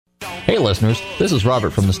Hey listeners, this is Robert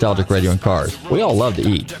from Nostalgic Radio and Cars. We all love to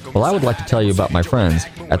eat. Well, I would like to tell you about my friends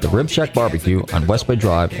at the Rib Shack Barbecue on West Bay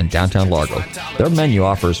Drive in downtown Largo. Their menu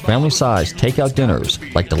offers family-sized takeout dinners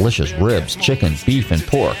like delicious ribs, chicken, beef, and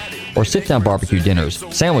pork, or sit-down barbecue dinners,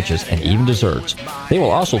 sandwiches, and even desserts. They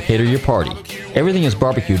will also cater your party. Everything is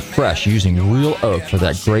barbecued fresh using real oak for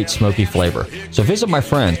that great smoky flavor. So visit my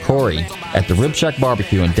friend Corey at the Rib Shack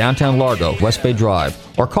Barbecue in downtown Largo, West Bay Drive,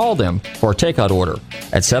 or call them for a takeout order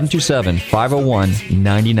at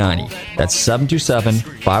 727-501-9090. That's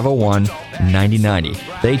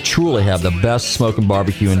 727-501-9090. They truly have the best smoking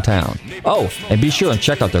barbecue in town. Oh, and be sure and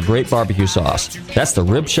check out their great barbecue sauce. That's the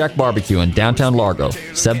Rib Shack Barbecue in downtown Largo,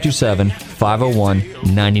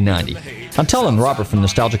 727-501-9090. I'm telling Robert from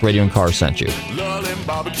Nostalgic Radio and Cars sent you.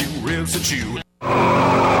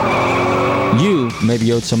 You may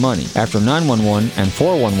be owed some money. After 911 and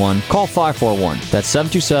 411, call 541. That's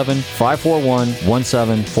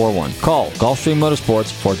 727-541-1741. Call Gulfstream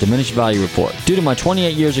Motorsports for a diminished value report. Due to my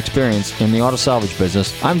 28 years experience in the auto salvage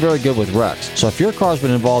business, I'm very good with wrecks. So if your car's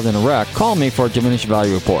been involved in a wreck, call me for a diminished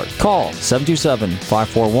value report. Call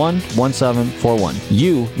 727-541-1741.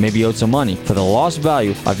 You may be owed some money for the lost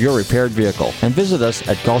value of your repaired vehicle. And visit us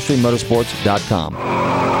at GulfstreamMotorsports.com.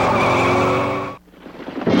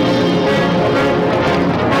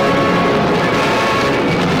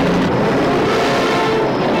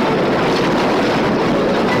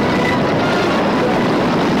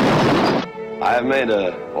 I've made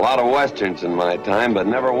a lot of westerns in my time, but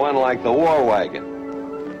never one like The War Wagon.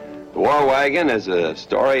 The War Wagon is a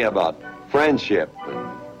story about friendship and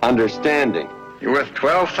understanding. You're worth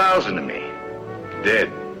 $12,000 to me. Dead.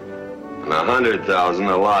 And 100,000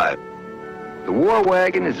 alive. The War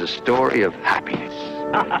Wagon is a story of happiness.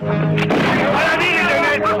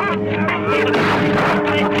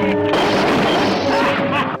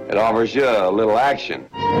 It offers you a little action.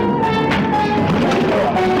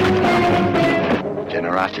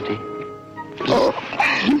 Generosity. A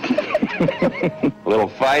little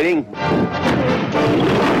fighting.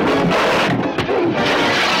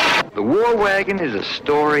 The War Wagon is a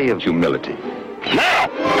story of humility. Now!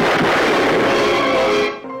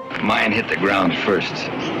 Mine hit the ground first.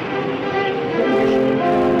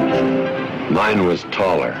 Mine was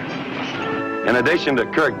taller. In addition to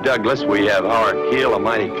Kirk Douglas, we have Howard Keel, a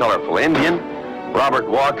mighty colorful Indian, Robert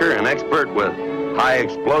Walker, an expert with high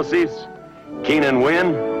explosives, Keenan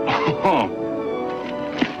Wynn,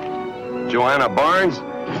 Joanna Barnes.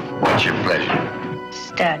 What's your pleasure?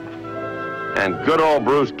 Stud. And good old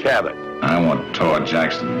Bruce Cabot. I want Tor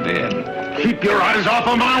Jackson dead. Keep your eyes off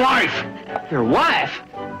of my wife! Your wife?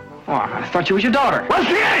 Oh, I thought she was your daughter. Well,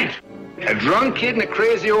 she ain't! A drunk kid and a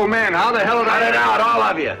crazy old man. How the hell did Cut it out, all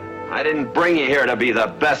of you. I didn't bring you here to be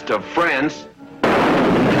the best of friends.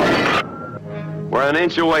 We're an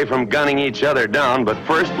inch away from gunning each other down, but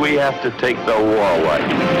first we have to take the war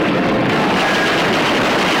wagon.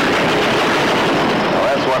 Well,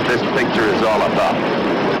 that's what this picture is all about.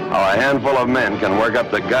 How a handful of men can work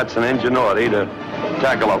up the guts and ingenuity to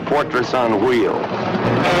tackle a fortress on wheels.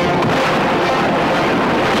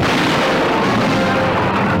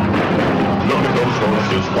 Look at those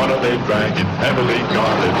horses, what are they dragging? Heavily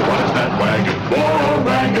guarded, what is that wagon? War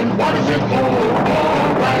wagon, what is it for?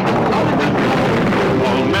 War wagon, how did it go?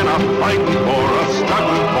 All men are fighting for, us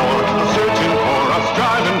struggling for, searching for, us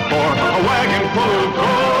striving for a wagon full of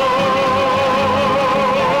gold.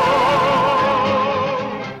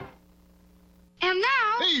 And now...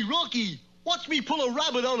 Hey, Rocky, watch me pull a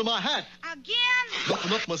rabbit out of my hat. Again?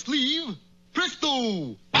 Nothing up my sleeve.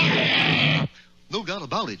 Presto! No doubt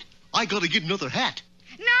about it. I gotta get another hat.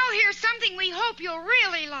 Now here's something we hope you'll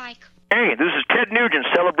really like. Hey, this is Ted Nugent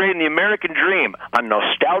celebrating the American dream on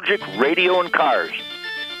Nostalgic Radio and Cars.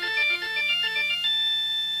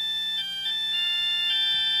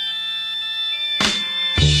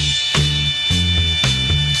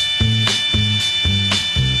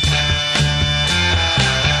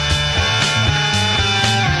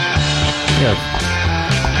 Yes.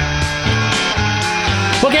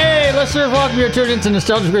 Okay, listeners, welcome. You're tuned into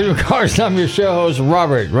Nostalgic Radio Cars. I'm your show host,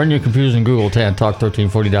 Robert. Run your computers in Google,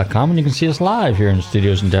 Talk1340.com, and you can see us live here in the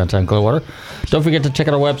studios in downtown Clearwater. Don't forget to check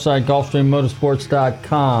out our website,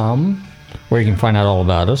 GulfstreamMotorsports.com, where you can find out all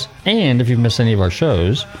about us. And if you've missed any of our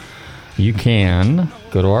shows, you can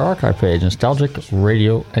go to our archive page,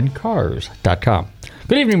 NostalgicRadioandCars.com.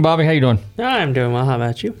 Good evening, Bobby. How you doing? I'm doing well. How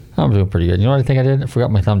about you? I'm doing pretty good. You know what I think I did? I forgot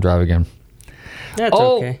my thumb drive again. That's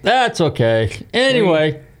okay. That's okay.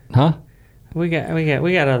 Anyway, We got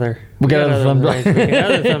other. We got other thumb drives. We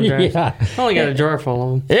got other thumb drives. Yeah. Only got a drawer full of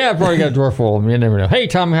them. Yeah, I probably got a drawer full of them. You never know. Hey,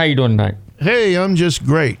 Tommy, how you doing tonight? Hey, I'm just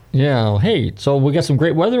great. Yeah. Hey, so we got some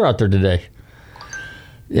great weather out there today.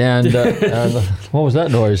 And what was that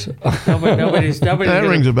noise? Nobody's That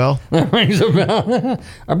rings a bell. That rings a bell.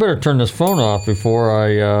 I better turn this phone off before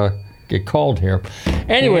I get called here.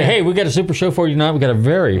 Anyway, hey, we got a super show for you tonight. We got a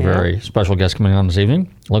very special guest coming on this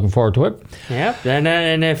evening. Looking forward to it. Yep.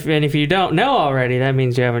 And if you don't know already, that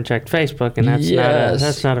means you haven't checked Facebook, and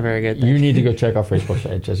that's not a very good thing. You need to go check our Facebook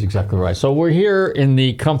page. That's exactly right. So we're here in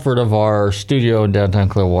the comfort of our studio in downtown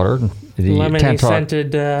Clearwater. The lemony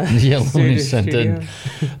scented. Lemony scented.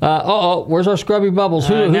 Where's our Scrubby Bubbles?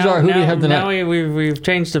 Who do you have tonight? Now we've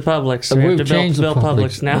changed to Publix. So we have to build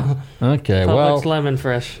Publix now. Okay, Publix Lemon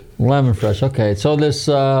Fresh. Lemon Fresh. Okay, so this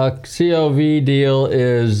COV deal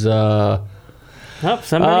is. Somebody.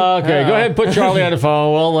 Okay, go ahead and put Charlie on the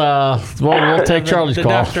phone. We'll take Charlie's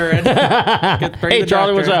call. Doctor Hey,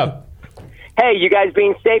 Charlie, what's up? Hey, you guys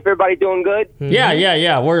being safe? Everybody doing good? Mm-hmm.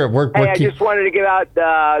 Yeah. We're I just wanted to give out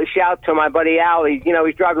a shout to my buddy Al. He's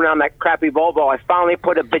driving around that crappy Volvo. I finally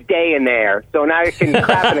put a bidet in there, so now you can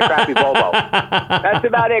crap in a crappy Volvo. That's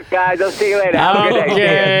about it, guys. I'll see you later. Have a good day.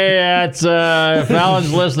 Okay, that's if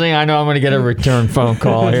Alan's listening, I know I'm going to get a return phone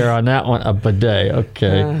call here on that one. A bidet,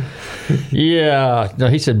 okay. Yeah. No,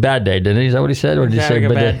 he said bad day, didn't he? Is that what he said? Or did he say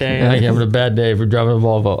bidet? Bad day. Yeah, having a bad day if you're driving a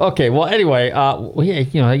Volvo. Okay, well, anyway,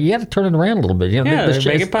 you got to turn it around a little bit.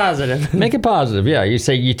 Make it positive. Make it positive, yeah. You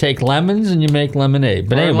say you take lemons and you make lemonade.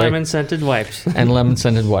 But anyway, lemon-scented wipes. And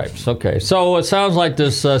lemon-scented wipes. Okay, so it sounds like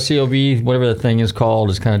this COV, whatever the thing is called,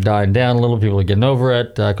 is kind of dying down a little. People are getting over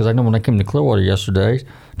it. Because I know when I came to Clearwater yesterday,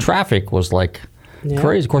 traffic was like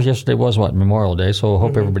crazy. Of course, yesterday was Memorial Day, so I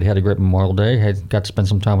hope everybody had a great Memorial Day, got to spend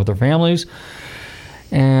some time with their families,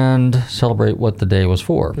 and celebrate what the day was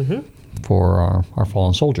for our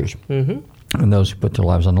fallen soldiers and those who put their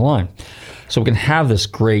lives on the line. So we can have this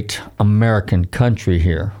great American country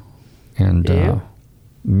here and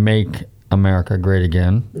make America great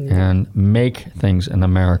again and make things in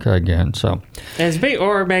America again. So,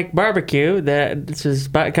 or make barbecue.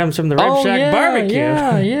 That comes from the Rib Shack barbecue.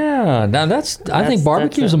 Yeah. Now I think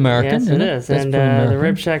barbecue is American. Yes, it is. And the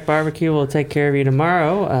Rib Shack barbecue will take care of you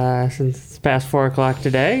tomorrow. Since it's past 4:00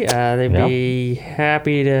 today, they'd be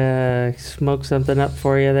happy to smoke something up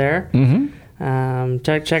for you there.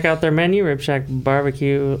 Check out their menu,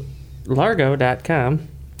 ribshackbarbecuelargo.com.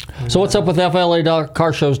 So what's up with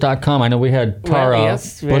FLA.carshows.com? I know we had Tara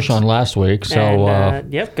Bush on last week. So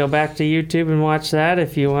go back to YouTube and watch that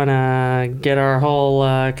if you want to get our whole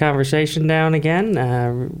conversation down again.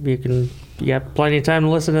 You got plenty of time to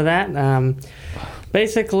listen to that.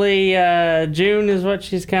 Basically, June is what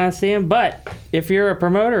she's kind of seeing. But if you're a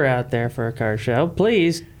promoter out there for a car show,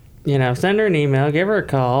 please, send her an email, give her a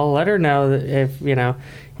call, let her know that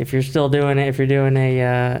if you're still doing it, if you're doing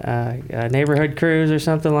a neighborhood cruise or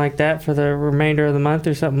something like that for the remainder of the month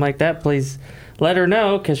or something like that, please let her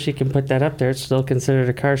know because she can put that up there. It's still considered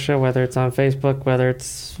a car show, whether it's on Facebook, whether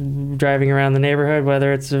it's driving around the neighborhood,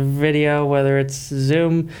 whether it's a video, whether it's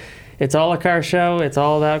Zoom. It's all a car show. It's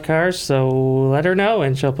all about cars. So let her know,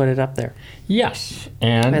 and she'll put it up there. Yes,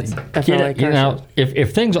 and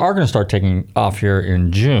if things are going to start taking off here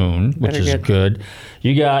in June, which is good,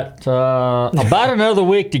 you got about another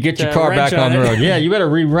week to get your car back on the road. Yeah, you better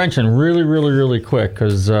re-wrench it really, really, really quick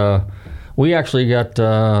because we actually got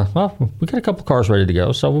we got a couple cars ready to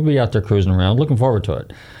go, so we'll be out there cruising around. Looking forward to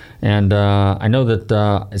it. And I know that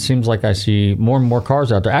it seems like I see more and more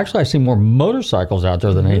cars out there. Actually, I see more motorcycles out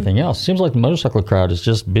there than anything else. Seems like the motorcycle crowd is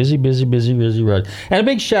just busy. And a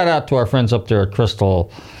big shout out to our friends up there at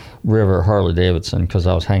Crystal River Harley Davidson because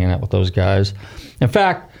I was hanging out with those guys. In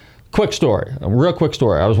fact, a real quick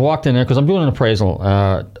story. I was walked in there because I'm doing an appraisal,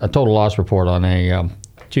 a total loss report on a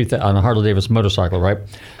Harley Davidson motorcycle, right?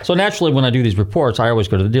 So naturally, when I do these reports, I always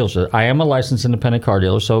go to the dealership. I am a licensed independent car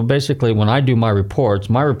dealer, so basically, when I do my reports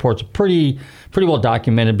are pretty well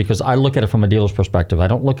documented because I look at it from a dealer's perspective. I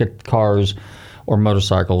don't look at cars or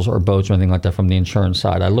motorcycles or boats or anything like that from the insurance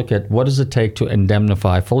side. I look at what does it take to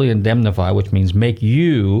fully indemnify, which means make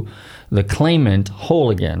you, the claimant, whole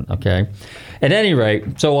again, okay? At any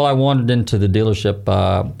rate, so while I wandered into the dealership,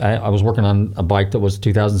 I was working on a bike that was a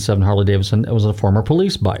 2007 Harley Davidson. It was a former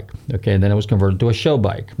police bike, okay? And then it was converted to a show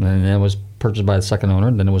bike. And then it was purchased by the second owner,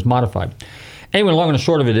 and then it was modified. Anyway, long and the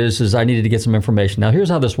short of it is I needed to get some information. Now, here's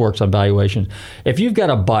how this works on valuation. If you've got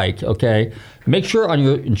a bike, okay, make sure on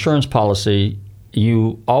your insurance policy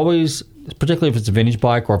you always particularly if it's a vintage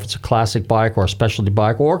bike or if it's a classic bike or a specialty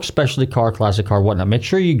bike or specialty car, classic car, whatnot, make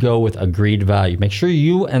sure you go with agreed value. Make sure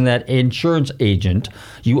you and that insurance agent,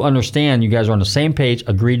 you understand you guys are on the same page,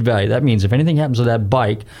 agreed value. That means if anything happens to that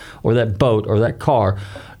bike or that boat or that car,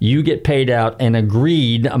 you get paid out an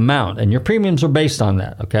agreed amount, and your premiums are based on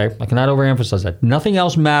that, okay? I cannot overemphasize that. Nothing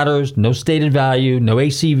else matters, no stated value, no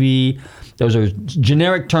ACV. Those are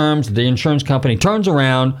generic terms the insurance company turns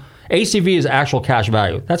around. ACV is actual cash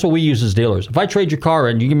value. That's what we use as dealers. If I trade your car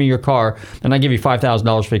in, you give me your car, and I give you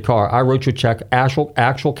 $5,000 for your car, I wrote you a check,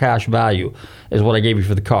 actual cash value is what I gave you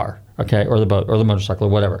for the car, okay, or the boat, or the motorcycle, or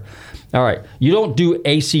whatever. All right, you don't do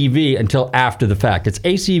ACV until after the fact. It's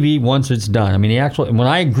ACV once it's done. I mean, when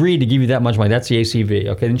I agreed to give you that much money, that's the ACV.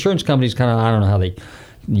 Okay, the insurance companies kind of, I don't know how they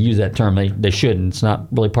use that term. They shouldn't. It's not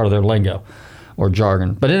really part of their lingo or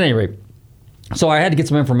jargon. But at any rate, so I had to get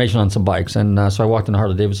some information on some bikes, and so I walked in the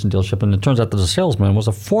Harley-Davidson dealership, and it turns out that the salesman was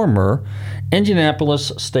a former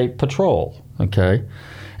Indianapolis State Patrol. Okay,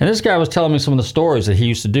 and this guy was telling me some of the stories that he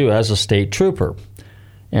used to do as a state trooper.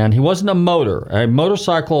 And he wasn't a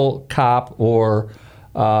motorcycle cop or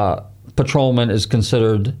patrolman is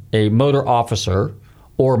considered a motor officer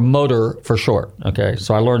or motor for short. Okay,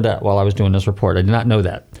 so I learned that while I was doing this report. I did not know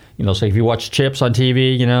that. So if you watch Chips on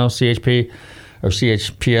TV, CHP or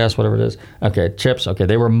CHPS, whatever it is. Okay, Chips. Okay,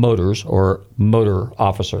 they were motors or motor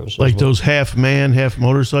officers. Like those half man, half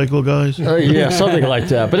motorcycle guys? Yeah, something like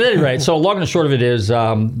that. But at any rate, so long and short of it is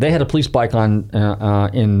they had a police bike on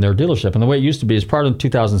in their dealership. And the way it used to be is prior to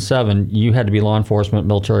 2007, you had to be law enforcement,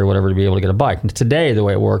 military, whatever, to be able to get a bike. And today, the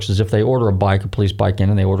way it works is if they order a police bike in,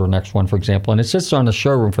 and they order a next one, for example, and it sits on the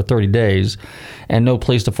showroom for 30 days, and no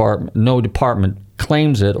department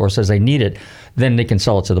claims it or says they need it, then they can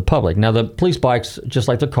sell it to the public. Now, the police bikes, just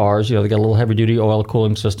like the cars, they got a little heavy-duty oil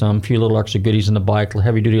cooling system, a few little extra goodies in the bike,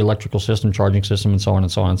 heavy-duty electrical system, charging system, and so on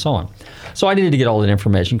and so on and so on. So I needed to get all that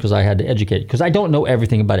information because I had to educate, because I don't know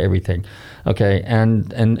everything about everything, okay?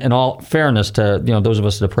 And in all fairness to those of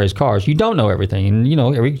us that praise cars, you don't know everything, and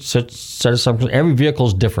every every vehicle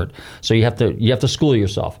is different, so you have to school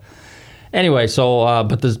yourself. Anyway, so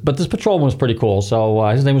but this patrolman was pretty cool. So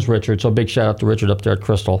his name was Richard. So big shout out to Richard up there at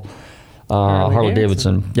Crystal. Harley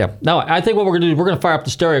Davidson. Yeah. Now, I think what we're going to do is we're going to fire up the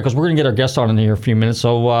stereo because we're going to get our guest on in here in a few minutes.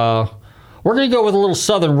 So we're going to go with a little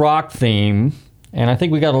Southern rock theme. And I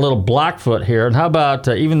think we got a little Blackfoot here. And how about,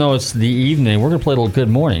 even though it's the evening, we're going to play a little Good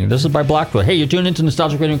Morning. This is by Blackfoot. Hey, you're tuned into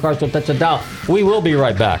Nostalgic Radio and Cars. Don't touch a dial. We will be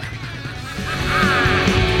right back.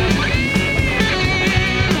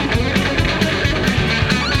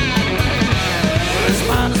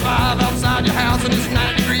 Outside your house and it's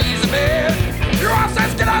 90 degrees in bed. Your wife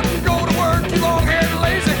says get up and go to work, you long haired and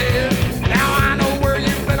lazy head. Now I know where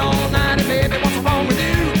you've been all night and baby, what's wrong with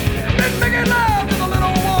you? Been making love to the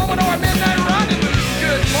little woman or a midnight rendezvous.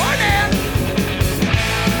 Good morning.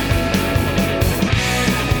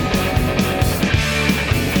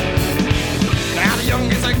 Now the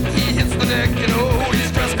youngest he hits the deck and oh,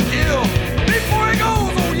 he's dressed to kill. Before he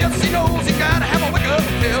goes, oh yes he knows he gotta have a wake up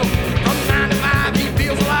pill. From 9 to 5 he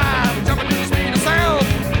feels alive.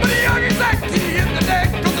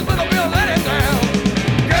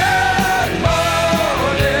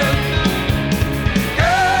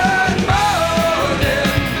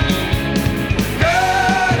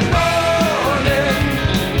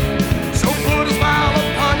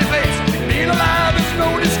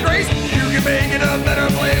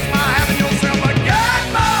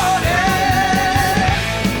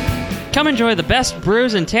 Come enjoy the best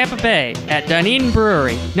brews in Tampa Bay at Dunedin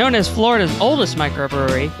Brewery. Known as Florida's oldest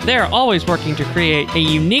microbrewery, they are always working to create a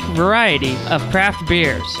unique variety of craft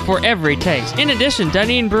beers for every taste. In addition,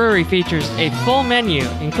 Dunedin Brewery features a full menu,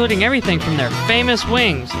 including everything from their famous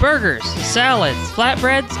wings, burgers, salads,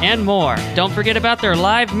 flatbreads, and more. Don't forget about their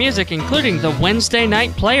live music, including the Wednesday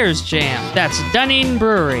Night Players Jam. That's Dunedin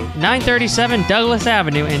Brewery, 937 Douglas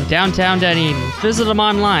Avenue in downtown Dunedin. Visit them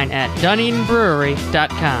online at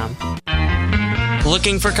DunedinBrewery.com.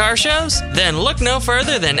 Looking for car shows? Then look no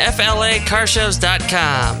further than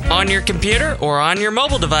FLACarshows.com. On your computer or on your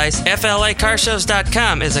mobile device,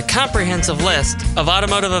 FLACarshows.com is a comprehensive list of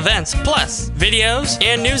automotive events, plus videos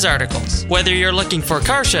and news articles. Whether you're looking for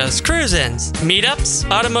car shows, cruise-ins, meetups,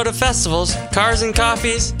 automotive festivals, cars and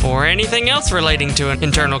coffees, or anything else relating to an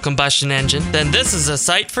internal combustion engine, then this is a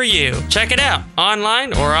site for you. Check it out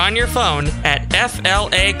online or on your phone at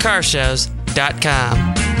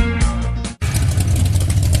FLACarshows.com.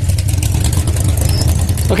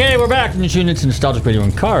 Okay, we're back. You're tuned into Nostalgic Radio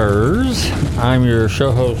and Cars. I'm your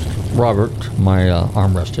show host, Robert, my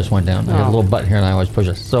armrest just went down. I got a little button here, and I always push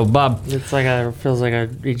it. So, Bob, it's like feels like a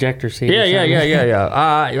ejector seat. Yeah.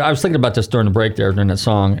 I was thinking about this during the break there, during that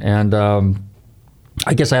song, and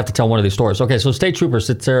I guess I have to tell one of these stories. Okay, so State Trooper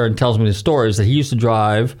sits there and tells me these stories that he used to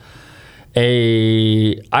drive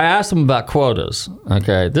I asked him about quotas.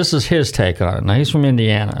 Okay, this is his take on it. Now, he's from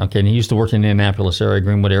Indiana. Okay, and he used to work in the Indianapolis area,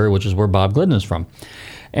 Greenwood area, which is where Bob Glidden is from.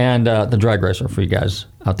 And the drag racer for you guys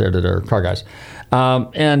out there that are car guys.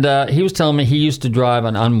 He was telling me he used to drive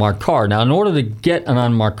an unmarked car. Now, in order to get an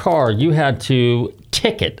unmarked car, you had to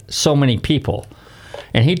ticket so many people.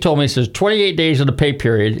 And he told me, he says, 28 days of the pay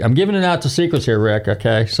period. I'm giving it out to secrets here, Rick,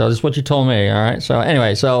 okay? So this is what you told me, all right? So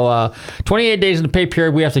anyway, 28 days of the pay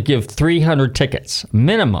period, we have to give 300 tickets,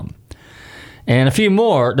 minimum. And a few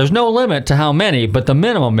more. There's no limit to how many, but the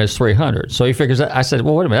minimum is 300. So he figures that. I said,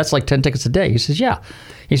 well, wait a minute, that's like 10 tickets a day. He says, yeah.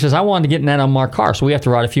 He says, I wanted to get in that unmarked car, so we have to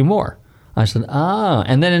ride a few more. I said,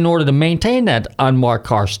 and then in order to maintain that unmarked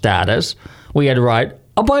car status, we had to ride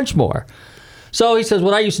a bunch more. So he says,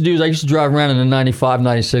 what I used to do is I used to drive around in a 95,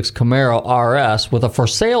 96 Camaro RS with a for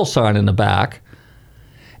sale sign in the back,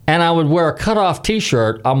 and I would wear a cutoff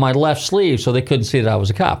T-shirt on my left sleeve so they couldn't see that I was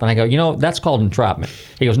a cop. And I go, that's called entrapment.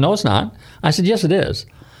 He goes, no, it's not. I said, yes, it is.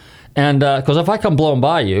 And because if I come blowing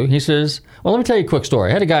by you, he says, well, let me tell you a quick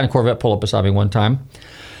story. I had a guy in a Corvette pull up beside me one time,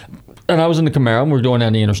 and I was in the Camaro, and we were doing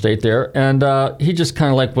down the interstate there, and he just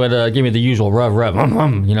kind of like would give me the usual rev,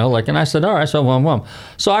 and I said, all right, so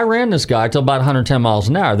So I ran this guy till about 110 miles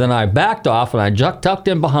an hour. Then I backed off, and I tucked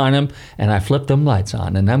in behind him, and I flipped them lights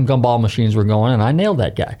on, and them gumball machines were going, and I nailed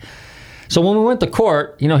that guy. So when we went to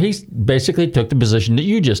court, he basically took the position that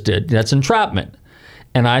you just did. That's entrapment.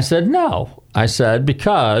 And I said, no. I said,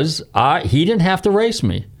 because he didn't have to race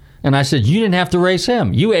me. And I said, you didn't have to race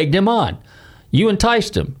him. You egged him on. You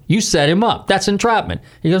enticed him. You set him up. That's entrapment.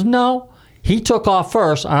 He goes, no. He took off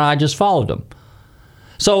first, and I just followed him.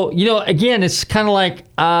 So, again, it's kind of like,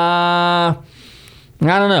 I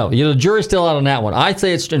don't know. The jury's still out on that one. I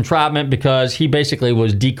say it's entrapment because he basically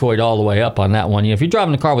was decoyed all the way up on that one. If you're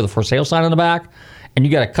driving a car with a for sale sign on the back, and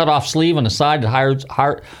you got a cut-off sleeve on the side that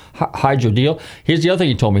hides your deal. Here's the other thing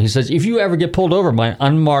he told me. He says, if you ever get pulled over by an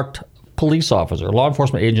unmarked police officer, law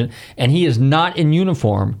enforcement agent, and he is not in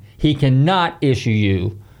uniform, he cannot issue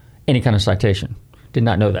you any kind of citation. Did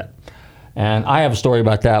not know that. And I have a story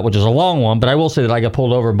about that, which is a long one, but I will say that I got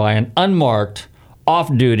pulled over by an unmarked,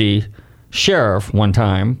 off-duty sheriff one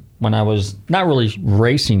time when I was not really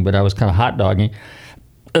racing, but I was kind of hot dogging.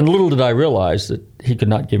 And little did I realize that he could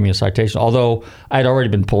not give me a citation, although I had already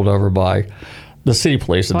been pulled over by the city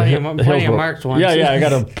police. Plenty of marked ones. Yeah, I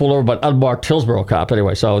got pulled over by an unmarked Hillsborough cop.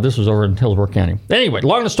 Anyway, so this was over in Hillsborough County. Anyway,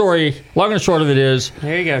 long and short of it is...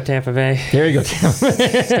 There you go, Tampa Bay. There you go, Tampa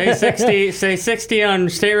Bay. Stay 60 on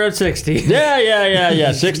State Road 60.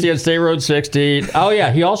 Yeah. 60 on State Road 60. Oh,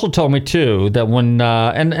 yeah, he also told me, too, that when...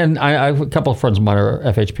 And I a couple of friends of mine are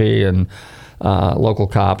FHP and... local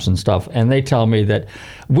cops and stuff, and they tell me that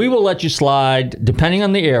we will let you slide, depending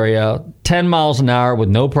on the area, 10 miles an hour with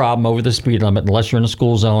no problem over the speed limit, unless you're in a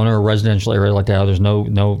school zone or a residential area like that. There's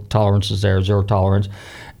no tolerances there, zero tolerance.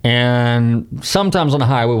 And sometimes on the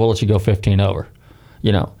highway, we'll let you go 15 over,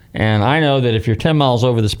 And I know that if you're 10 miles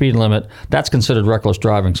over the speed limit, that's considered reckless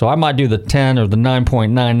driving. So I might do the 10 or the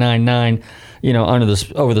 9.999,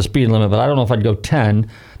 over the speed limit, but I don't know if I'd go 10,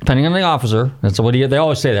 depending on the officer. That's what they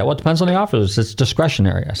always say that. Well, it depends on the officer. It's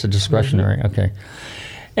discretionary. I said discretionary. Mm-hmm. Okay.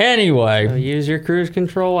 Anyway. So use your cruise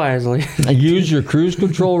control wisely. Use your cruise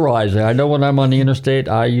control wisely. I know when I'm on the interstate,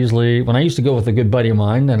 when I used to go with a good buddy of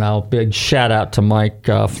mine, and I'll big shout out to Mike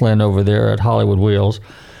Flynn over there at Hollywood Wheels,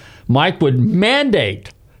 Mike would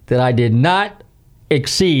mandate that I did not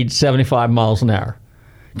exceed 75 miles an hour.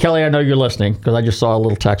 Kelly, I know you're listening because I just saw a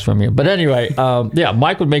little text from you. But anyway,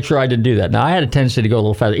 Mike would make sure I didn't do that. Now, I had a tendency to go a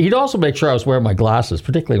little faster. He'd also make sure I was wearing my glasses,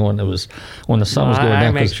 particularly when the sun was going down.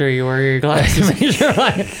 I make sure you wear your glasses.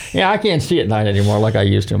 I can't see at night anymore like I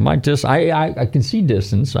used to. I can see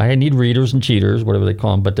distance. I need readers and cheaters, whatever they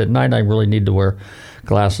call them. But at night, I really need to wear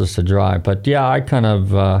glasses to drive. But yeah, I kind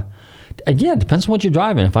of... Again, depends on what you're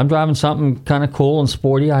driving. If I'm driving something kind of cool and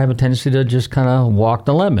sporty, I have a tendency to just kind of walk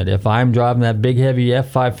the limit. If I'm driving that big, heavy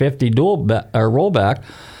F550 rollback,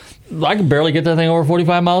 I can barely get that thing over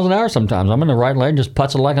 45 miles an hour sometimes. I'm in the right lane, just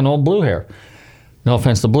putz it like an old blue hair. No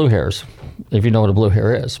offense to blue hairs, if you know what a blue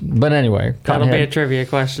hair is. But anyway. That'll be a trivia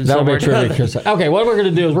question. That'll be a trivia question. Okay, what we're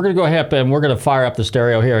going to do is we're going to go ahead and we're going to fire up the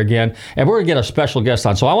stereo here again, and we're going to get a special guest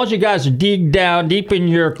on. So I want you guys to dig down deep in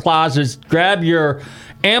your closets, grab your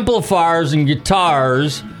amplifiers and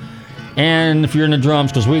guitars, and if you're in the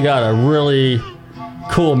drums, because we got a really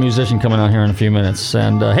cool musician coming on here in a few minutes.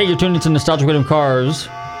 And hey, you're tuned into Nostalgic Rhythm Cars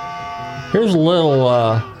Here's a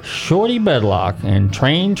little Shorty Medlocke and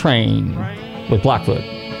Train with Blackfoot.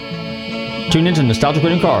 Tune into Nostalgic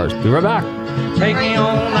Radio Cars. Be right back. Take me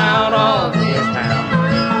on out of this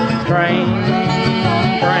town. Train.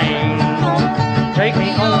 Take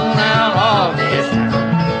me on out of this town.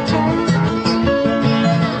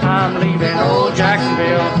 I'm leaving old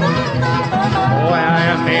Jacksonville. Boy, I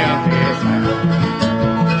am Memphis now.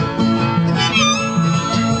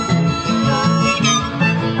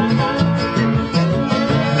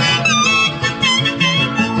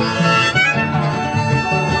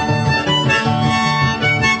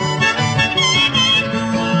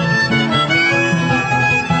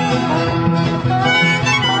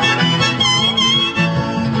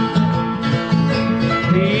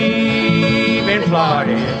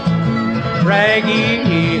 Florida,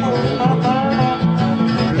 raggy old,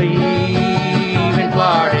 leaving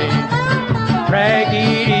Florida,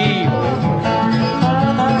 raggy old.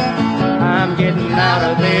 I'm getting out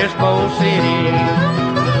of this old city,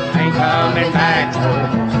 ain't coming back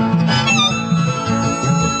home.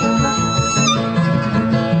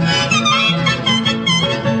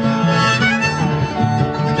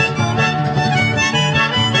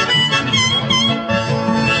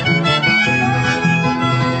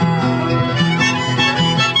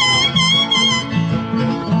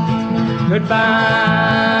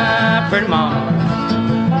 Goodbye, pretty mama.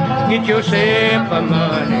 Get yourself a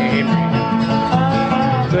money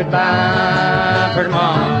man. Goodbye, pretty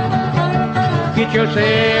mama. Get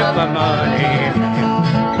yourself a money man.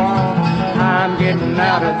 I'm getting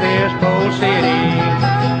out of this old city.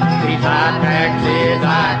 These high taxes I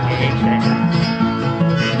can't stand.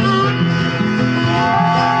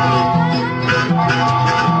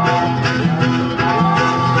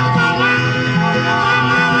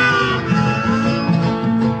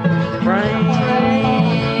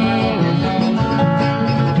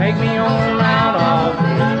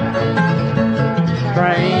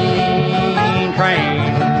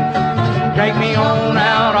 Take me on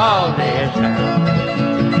out of this town.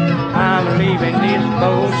 I'm leaving this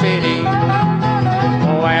old city.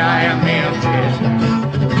 Boy, I am Memphis.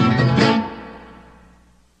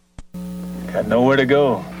 Got nowhere to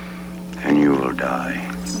go. And you will die.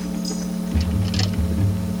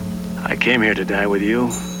 I came here to die with you.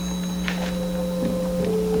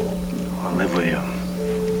 I'll live with you.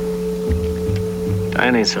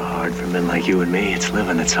 Dying ain't so hard for men like you and me. It's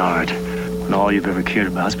living that's hard. When all you've ever cared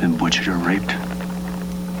about's been butchered or raped.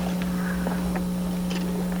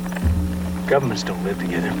 Governments don't live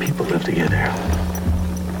together, people live together.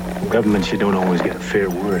 Governments, you don't always get a fair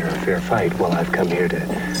word or a fair fight. Well, I've come here to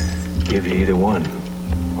give you either one,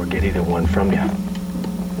 or get either one from you.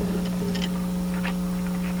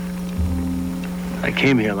 I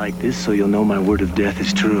came here like this so you'll know my word of death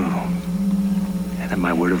is true. And that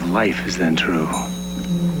my word of life is then true.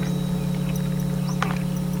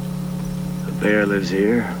 The bear lives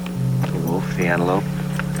here, the wolf, the antelope,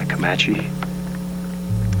 the Comanche,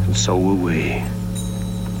 and so will we.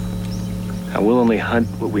 Now we'll only hunt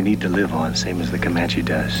what we need to live on, same as the Comanche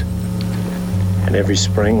does. And every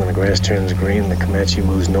spring when the grass turns green, the Comanche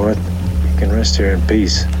moves north, you can rest here in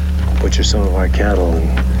peace, butcher some of our cattle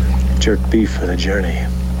and jerk beef for the journey.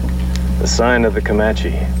 The sign of the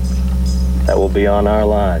Comanche, that will be on our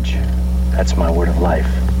lodge. That's my word of life.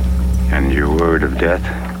 And your word of death?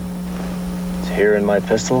 Here in my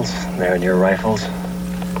pistols, there in your rifles.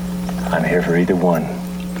 I'm here for either one.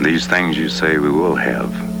 These things you say we will have,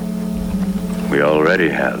 we already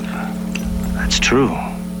have. That's true.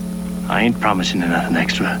 I ain't promising you nothing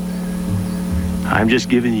extra. I'm just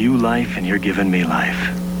giving you life and you're giving me life.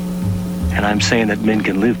 And I'm saying that men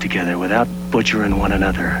can live together without butchering one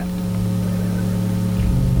another.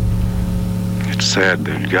 It's said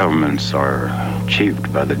that governments are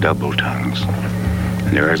achieved by the double tongues.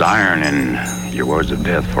 And there is iron in your words of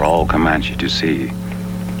death for all Comanche to see.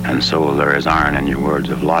 And so there is iron in your words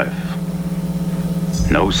of life.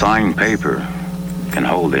 No signed paper can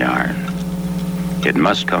hold the iron. It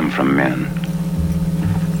must come from men.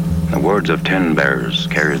 The words of 10 bears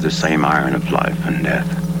carries the same iron of life and death.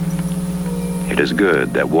 It is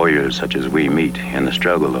good that warriors such as we meet in the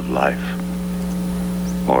struggle of life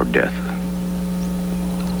or death.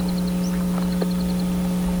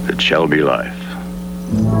 It shall be life.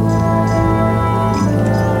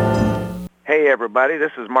 Hey everybody,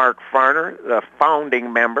 this is Mark Farner, the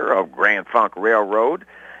founding member of Grand Funk Railroad,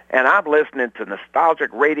 and I'm listening to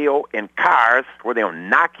Nostalgic Radio in cars where they'll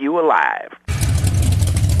knock you alive.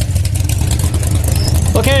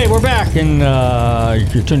 Okay, we're back, and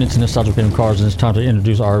you're tuned into Nostalgic Radio and Cars, and it's time to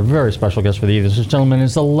introduce our very special guest for the evening. This gentleman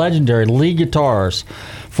is the legendary lead guitarist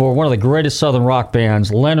for one of the greatest Southern rock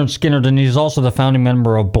bands, Leonard Skinner, and he's also the founding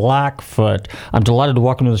member of Blackfoot. I'm delighted to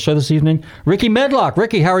welcome to the show this evening, Rickey Medlocke.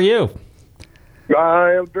 Rickey, how are you?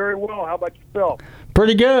 I am very well. How about yourself?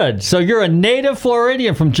 Pretty good. So you're a native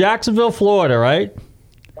Floridian from Jacksonville, Florida, right?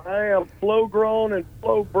 I am flow-grown and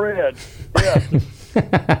flow-bred. Yes.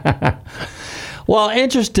 Well,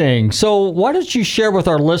 interesting. So why don't you share with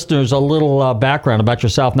our listeners a little background about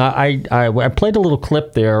yourself? Now, I played a little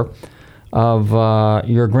clip there of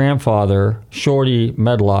your grandfather, Shorty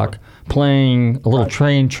Medlocke, playing a little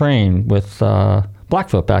train with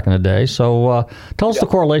Blackfoot back in the day. So tell us the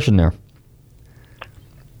correlation there.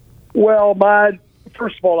 Well,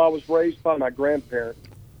 first of all, I was raised by my grandparents.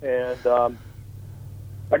 And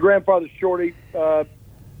my grandfather, Shorty,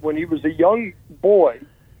 when he was a young boy,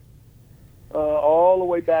 all the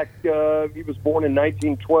way back, he was born in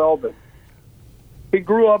 1912, and he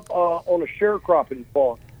grew up on a sharecropping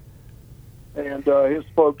farm. And his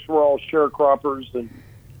folks were all sharecroppers, and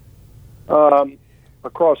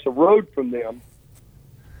across the road from them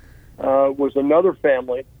was another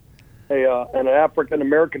family, an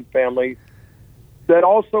African-American family, that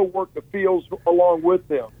also worked the fields along with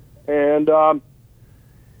them. And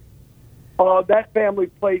that family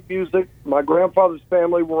played music. My grandfather's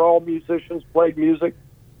family were all musicians, played music.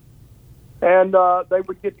 And they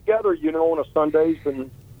would get together, on a Sundays and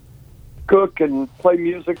cook and play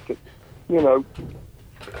music. And,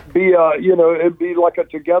 it'd be like a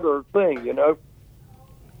together thing,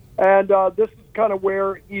 And this is kind of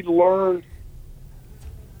where he learned,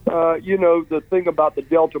 the thing about the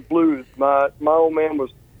Delta blues. My old man was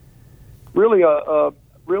really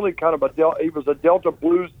he was a Delta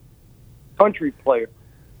blues country player.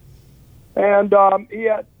 And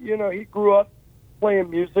he grew up playing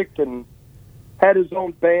music and had his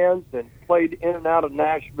own bands and played in and out of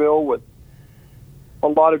Nashville with a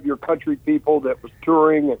lot of your country people that was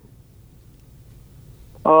touring.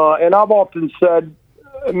 And I've often said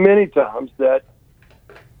many times that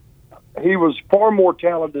he was far more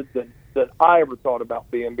talented than I ever thought about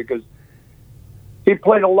being, because he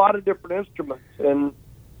played a lot of different instruments, and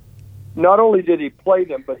not only did he play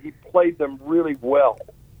them, but he played them really well.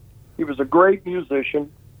 He was a great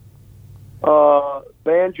musician.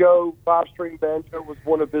 Banjo, 5-string banjo was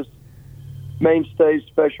one of his mainstay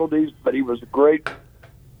specialties, but he was a great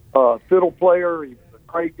fiddle player. He was a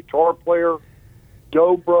great guitar player,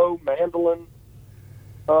 dobro, mandolin.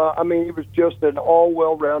 He was just an all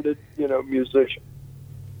well-rounded, musician.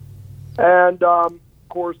 And, of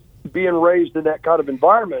course, being raised in that kind of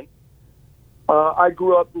environment, I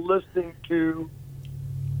grew up listening to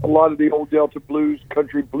a lot of the old Delta blues,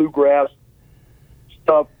 country bluegrass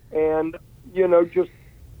stuff. And, just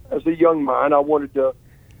as a young mind, I wanted to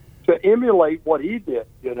emulate what he did,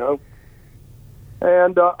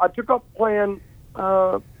 And I took up playing,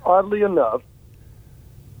 oddly enough.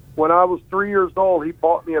 When I was 3 years old, he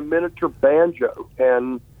bought me a miniature banjo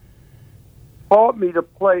and taught me to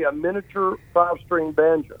play a miniature 5-string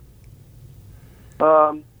banjo.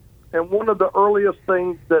 And one of the earliest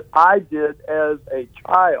things that I did as a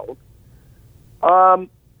child, I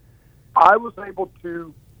was able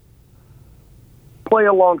to play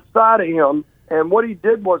alongside of him. And what he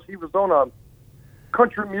did was he was on a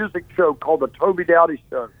country music show called the Toby Dowdy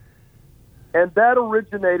Show. And that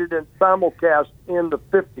originated in simulcast in the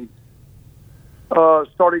 50s,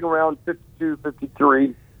 starting around 52,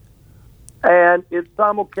 53. And it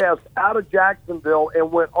simulcast out of Jacksonville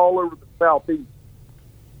and went all over the Southeast.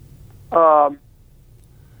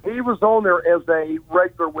 He was on there as a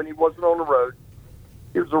regular when he wasn't on the road.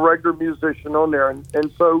 He was a regular musician on there.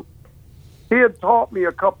 And so he had taught me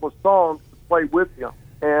a couple of songs to play with him.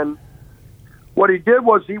 And what he did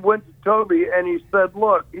was he went to Toby and he said,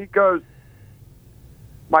 look, he goes,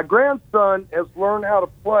 my grandson has learned how to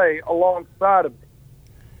play alongside of me.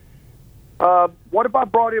 What if I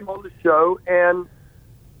brought him on the show and,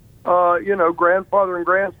 grandfather and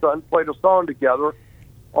grandson played a song together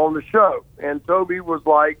on the show? And Toby was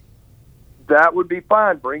like, that would be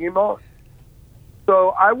fine. Bring him on.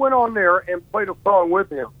 So I went on there and played a song with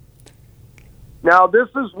him. Now, this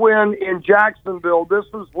is when in Jacksonville, this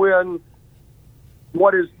is when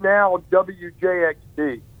what is now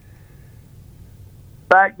WJXD.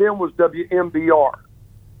 Back then was WMBR.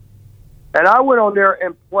 And I went on there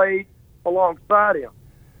and played alongside him.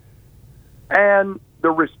 And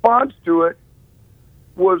the response to it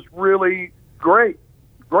was really great.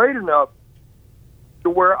 Great enough to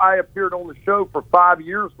where I appeared on the show for 5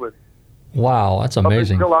 years with him. Wow, that's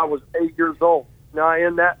amazing. Up until I was 8 years old. Now,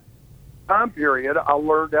 in that time period, I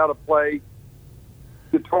learned how to play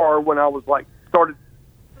guitar when I was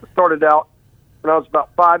started out when I was about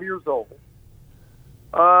 5 years old.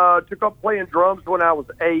 Took up playing drums when I was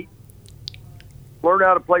 8. Learned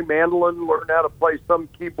how to play mandolin, learned how to play some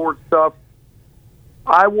keyboard stuff.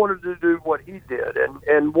 I wanted to do what he did,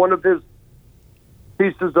 and one of his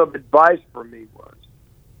pieces of advice for me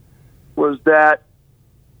was that,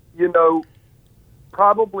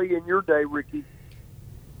 probably in your day, Ricky,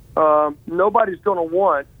 nobody's going to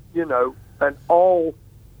want, an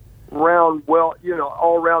all-round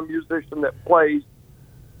musician that plays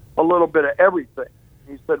a little bit of everything.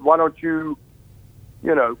 He said, why don't you,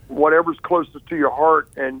 whatever's closest to your heart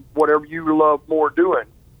and whatever you love more doing,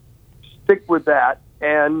 stick with that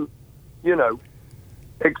and,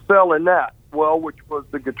 excel in that. Well, which was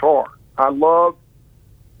the guitar. I loved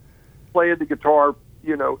playing the guitar,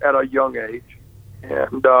 at a young age.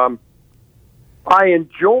 And I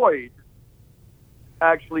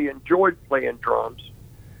actually enjoyed playing drums.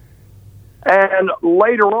 And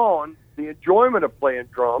later on, the enjoyment of playing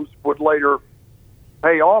drums would later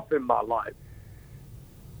pay off in my life.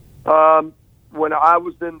 When I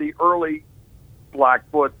was in the early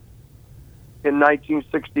Blackfoot in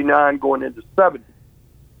 1969 going into 70,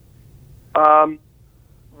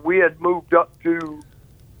 we had moved up to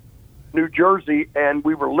New Jersey, and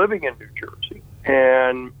we were living in New Jersey.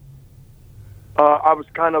 And I was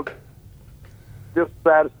kind of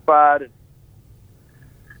dissatisfied and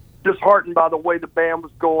disheartened by the way the band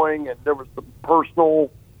was going, and there was some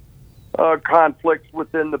personal conflicts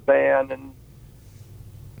within the band and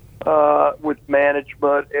with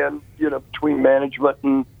management and, between management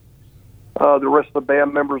and the rest of the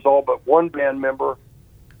band members, all but one band member,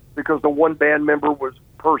 because the one band member was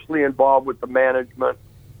personally involved with the management.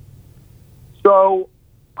 So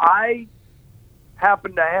I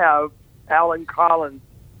happened to have Alan Collins'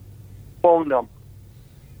 phone number,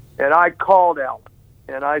 and I called Alan,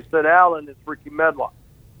 and I said, Alan, it's Rickey Medlocke.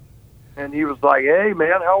 And he was like, hey,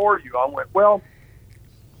 man, how are you? I went, well,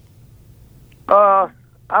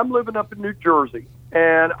 I'm living up in New Jersey.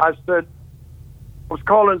 And I said, I was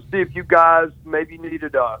calling to see if you guys maybe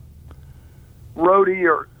needed a roadie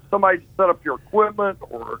or somebody to set up your equipment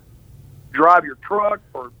or drive your truck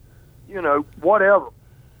or, whatever.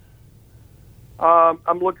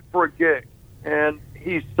 I'm looking for a gig. And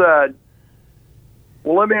he said,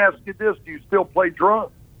 well, let me ask you this. Do you still play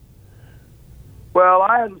drums? Well,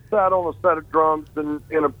 I hadn't sat on a set of drums in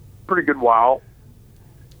a pretty good while,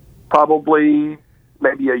 probably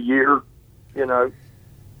maybe a year,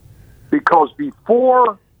 because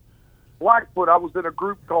before Blackfoot, I was in a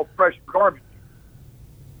group called Fresh Garbage,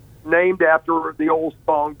 named after the old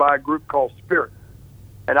song by a group called Spirit.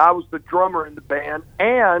 And I was the drummer in the band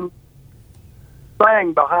and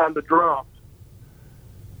sang behind the drums.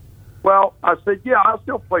 Well, I said, yeah, I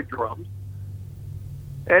still play drums.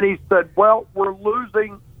 And he said, well, we're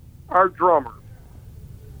losing our drummer.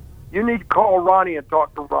 You need to call Ronnie and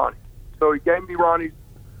talk to Ronnie. So he gave me Ronnie's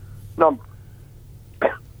number.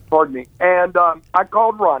 Pardon me. And I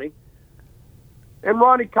called Ronnie. And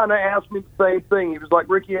Ronnie kind of asked me the same thing. He was like,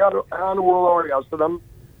 Ricky, how in the world are you? I said, I'm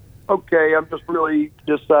okay. I'm just really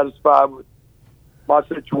dissatisfied with my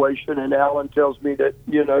situation. And Alan tells me that,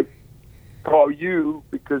 call you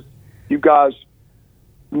because you guys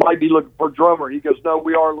might be looking for a drummer. He goes, no,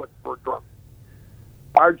 we are looking for a drummer.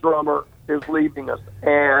 Our drummer is leaving us,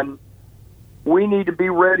 and we need to be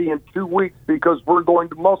ready in 2 weeks because we're going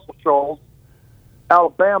to Muscle Shoals,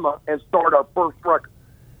 Alabama, and start our first record.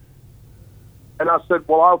 And I said,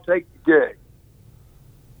 well, I'll take the gig.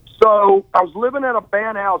 So I was living at a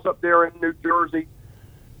band house up there in New Jersey,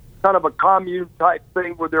 kind of a commune type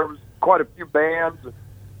thing where there was quite a few bands. And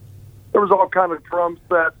there was all kind of drum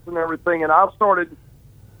sets and everything, and I started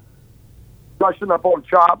brushing up on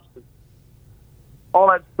chops and all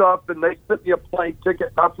that stuff, and they sent me a plane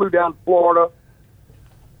ticket. I flew down to Florida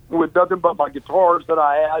with nothing but my guitars that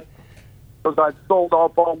I had because I'd sold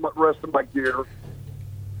off all the rest of my gear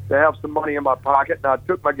to have some money in my pocket, and I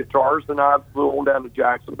took my guitars and I flew on down to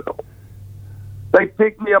Jacksonville. They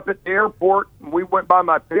picked me up at the airport, and we went by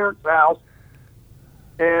my parents' house,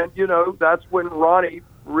 and, that's when Ronnie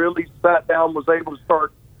really sat down, was able to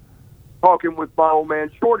start talking with my old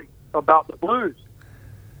man Shorty about the blues.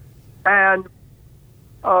 And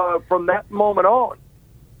from that moment on,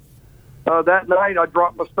 that night I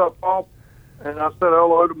dropped my stuff off and I said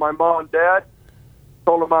hello to my mom and dad,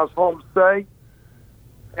 told them I was home to stay,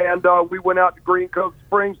 and we went out to Green Cove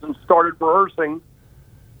Springs and started rehearsing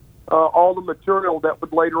all the material that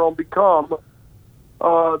would later on become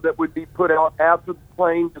that would be put out after the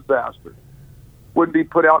plane disaster. would be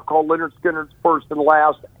put out called Leonard Skinner's First and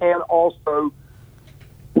Last, and also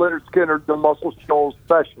Leonard Skinner, the Muscle Shoals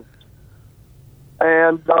Sessions.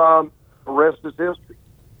 And the rest is history.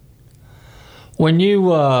 When you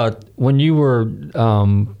were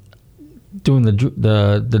doing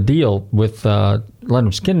the deal with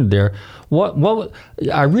Leonard Skinner there, what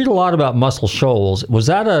I read a lot about Muscle Shoals. Was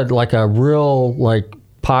that a real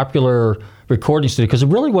popular recording studio? Because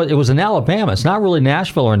it was in Alabama. It's not really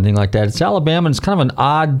Nashville or anything like that. It's Alabama, and it's kind of an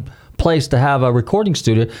odd place to have a recording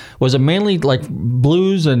studio. Was it mainly like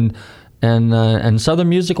blues and Southern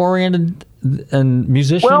music oriented and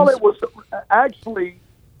musicians? Well, it was actually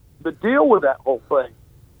the deal with that whole thing.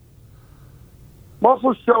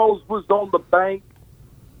 Muscle Shoals was on the bank.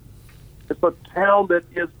 It's a town that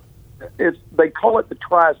they call it the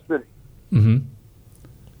Tri-City. Mm-hmm.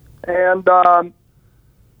 And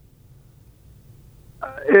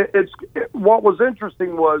what was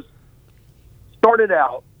interesting was started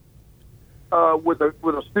out with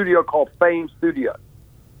a studio called Fame Studio.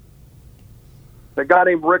 A guy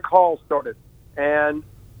named Rick Hall started, and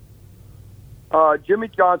Jimmy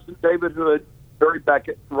Johnson, David Hood, Barry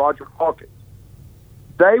Beckett, and Roger Hawkins.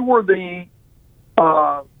 They were the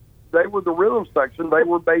rhythm section. They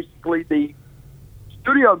were basically the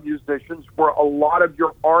studio musicians where a lot of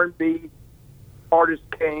your R&B artists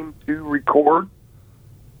came to record.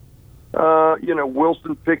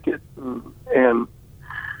 Wilson Pickett and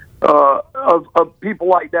of people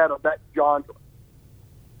like that, of that genre.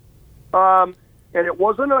 And it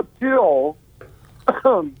wasn't until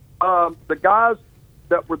the guys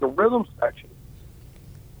that were the rhythm section,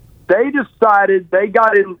 they decided they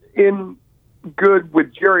got in good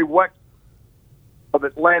with Jerry Wexler of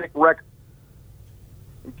Atlantic Records.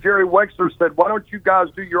 And Jerry Wexler said, "Why don't you guys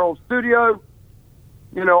do your own studio?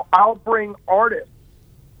 I'll bring artists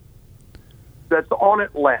that's on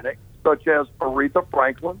Atlantic, such as Aretha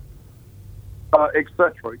Franklin,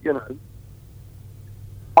 etc.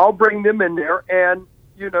 I'll bring them in there and,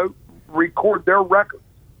 record their records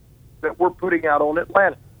that we're putting out on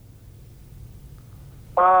Atlantic."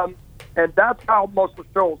 And that's how Muscle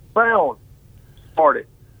Shoals Sound started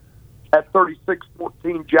at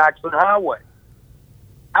 3614 Jackson Highway.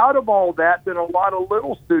 Out of all that, then a lot of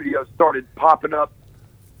little studios started popping up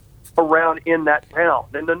around in that town.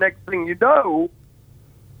 And the next thing you know,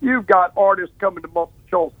 you've got artists coming to Muscle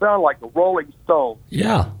Shoals Sound like the Rolling Stones.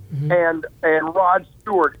 Yeah. And Rod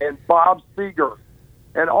Stewart and Bob Seger.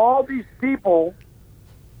 And all these people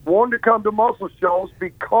wanted to come to Muscle Shoals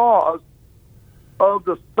because of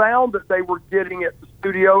the sound that they were getting at the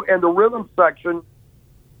studio and the rhythm section.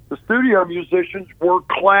 The studio musicians were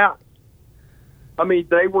class. I mean,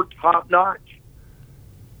 they were top notch.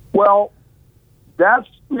 Well, that's,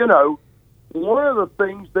 one of the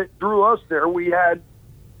things that drew us there. We had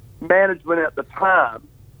management at the time,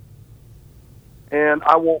 and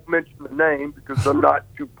I won't mention the name because I'm not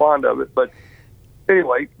too fond of it, but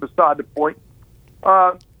anyway, beside the point,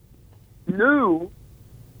 knew,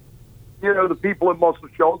 the people at Muscle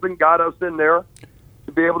Shoals and got us in there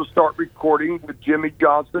to be able to start recording with Jimmy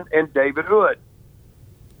Johnson and David Hood.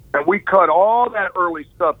 And we cut all that early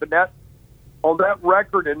stuff, and on that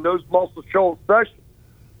record in those Muscle Shoals sessions,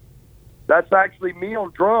 that's actually me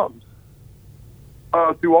on drums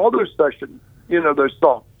through all those sessions, those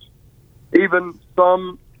songs. Even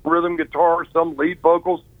some rhythm guitar, some lead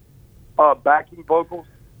vocals, backing vocals,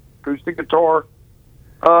 acoustic guitar.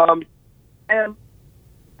 And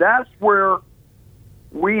that's where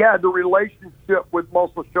we had the relationship with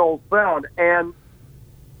Muscle Shoals Sound. And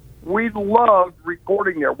we loved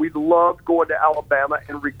recording there. We loved going to Alabama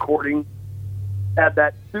and recording at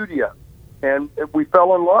that studio. And we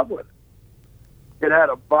fell in love with it. It had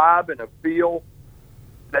a vibe and a feel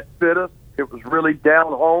that fit us. It was really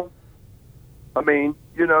down home. I mean,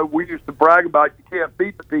 we used to brag about you can't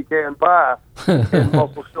beat the pecan pie in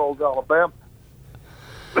Muscle Shoals, Alabama.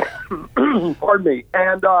 Pardon me.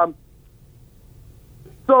 And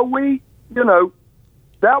so we,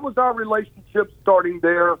 that was our relationship starting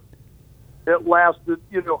there. It lasted,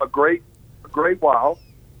 a great while.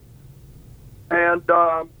 And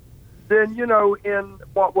then, in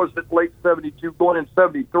what was it, late 72, going in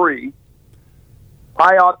 73,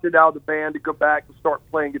 I opted out of the band to go back and start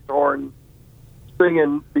playing guitar and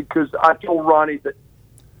singing because I told Ronnie that,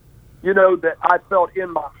 that I felt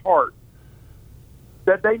in my heart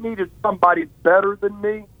that they needed somebody better than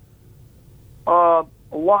me, a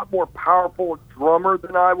lot more powerful drummer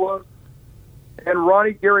than I was. And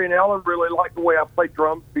Ronnie, Gary, and Ellen really liked the way I played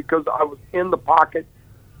drums because I was in the pocket.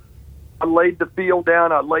 I laid the field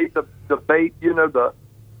down. I laid the bait, the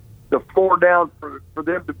floor down for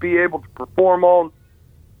them to be able to perform on.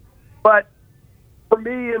 But for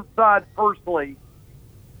me inside personally,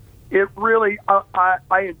 it really, I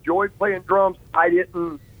enjoyed playing drums. I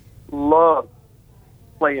didn't love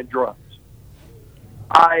playing drums.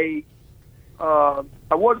 I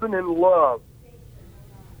wasn't in love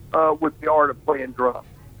with the art of playing drums,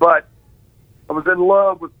 but I was in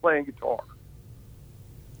love with playing guitar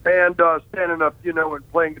and standing up,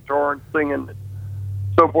 and playing guitar and singing and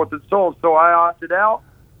so forth and so on. So I opted out.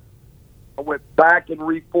 I went back and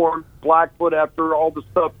reformed Blackfoot after all the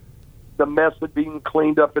stuff, the mess had been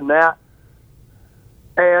cleaned up in that.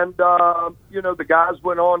 And, the guys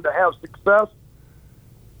went on to have success.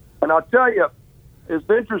 And I'll tell you, it's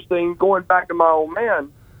interesting, going back to my old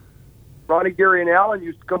man, Ronnie, Gary, and Alan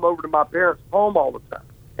used to come over to my parents' home all the time.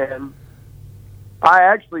 And I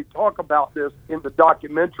actually talk about this in the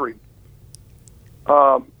documentary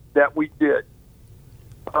that we did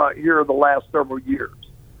here the last several years.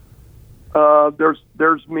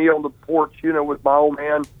 There's me on the porch, with my old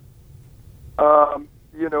man, of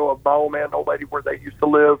my old man and old lady where they used to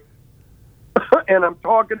live. And I'm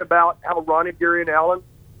talking about how Ronnie, Gary, and Alan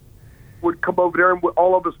would come over there, and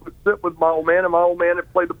all of us would sit with my old man, and my old man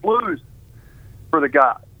would play the blues for the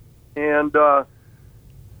guys. And,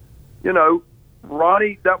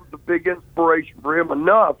 Ronnie, that was a big inspiration for him,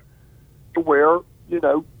 enough to where,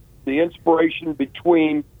 the inspiration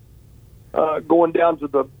between going down to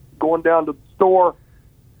the store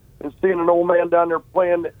and seeing an old man down there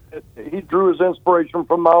playing, he drew his inspiration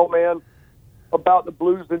from my old man about the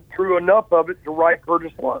blues and drew enough of it to write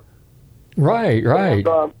Curtis Lund. Right.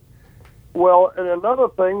 And, and another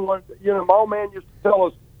thing, my old man used to tell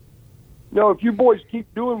us, if you boys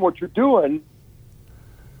keep doing what you're doing,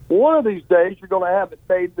 one of these days you're going to have it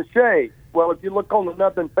fade the shade. Well, if you look on the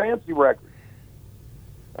Nothing Fancy record,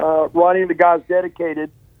 Ronnie and the guys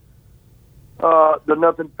dedicated the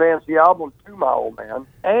Nothing Fancy album to my old man,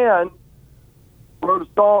 and wrote a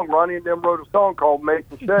song. Ronnie and them wrote a song called Make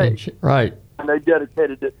the Shade. Right. And they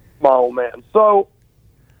dedicated it to my old man. So,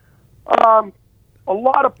 a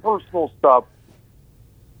lot of personal stuff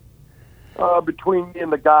between me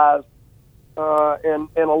and the guys, and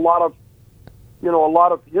a lot of, a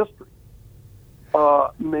lot of history.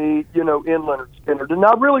 Me, in Leonard Skinner. And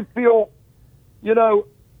I really feel,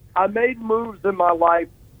 I made moves in my life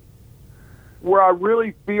where I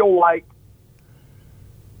really feel like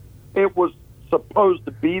it was supposed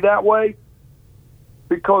to be that way,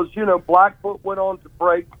 because, Blackfoot went on to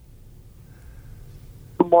break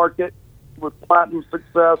the market with platinum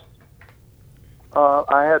success.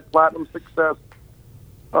 I had platinum success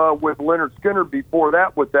with Leonard Skinner before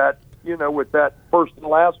that, with that First and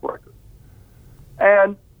Last record.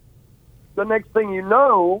 And the next thing you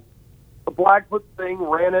know, the Blackfoot thing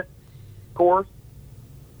ran it course.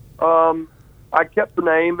 I kept the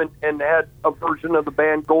name and had a version of the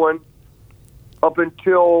band going up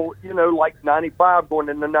until, like 95, going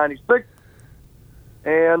into 96.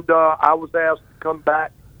 And I was asked to come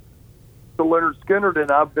back to Leonard Skinner,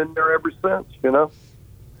 and I've been there ever since,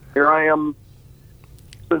 Here I am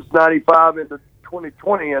since 95 into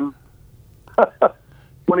 2020, and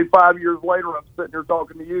 25 years later, I'm sitting here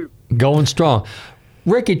talking to you. Going strong.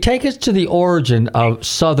 Rickey, take us to the origin of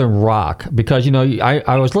Southern rock, because,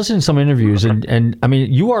 I was listening to some interviews, and I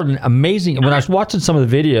mean, you are an amazing, when I was watching some of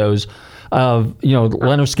the videos of,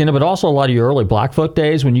 Leonard Skinner, but also a lot of your early Blackfoot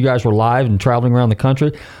days when you guys were live and traveling around the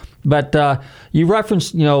country. But you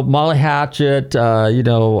referenced, Molly Hatchet,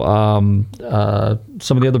 some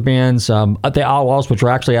of the other bands, the Outlaws, which were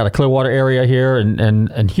actually out of Clearwater area here,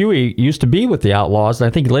 and Huey used to be with the Outlaws, and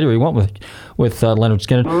I think later he went with Leonard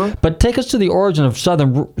Skinner. Mm-hmm. But take us to the origin of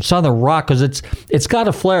Southern rock, because it's got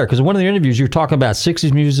a flair. Because in one of the interviews you were talking about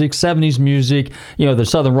 60s music, 70s music, the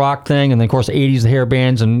Southern rock thing, and then of course 80s, the hair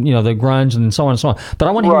bands, and the grunge, and so on and so on. But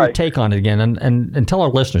I want to hear your take on it again, and tell our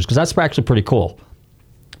listeners, because that's actually pretty cool.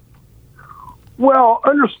 Well,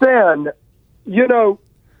 understand,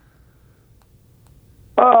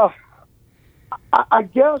 I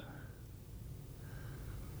guess,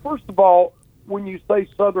 first of all, when you say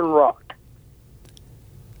Southern rock,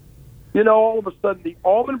 all of a sudden the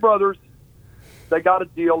Allman Brothers, they got a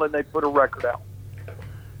deal and they put a record out.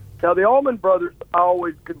 Now, the Allman Brothers, I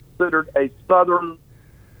always considered a Southern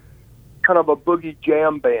kind of a boogie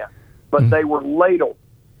jam band, but they were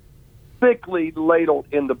thickly ladled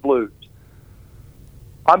in the blues.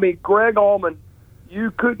 I mean, Greg Allman,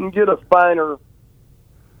 you couldn't get a finer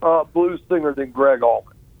blues singer than Greg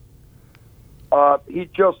Allman. He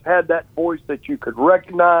just had that voice that you could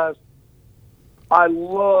recognize. I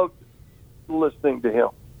loved listening to him.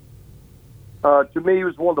 To me, he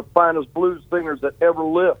was one of the finest blues singers that ever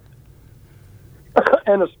lived.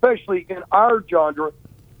 And especially in our genre,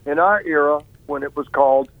 in our era, when it was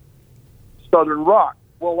called Southern rock.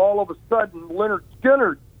 Well, all of a sudden, Leonard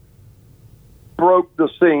Skinner broke the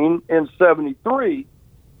scene in 73,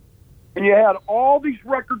 and you had all these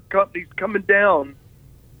record companies coming down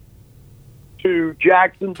to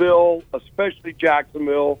Jacksonville, especially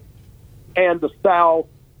Jacksonville, and the South.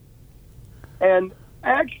 And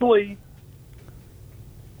actually,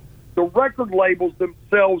 the record labels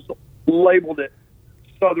themselves labeled it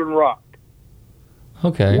Southern rock.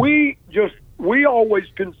 Okay. We always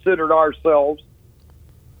considered ourselves,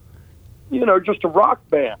 just a rock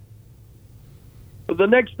band. But the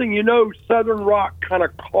next thing you know, Southern rock kind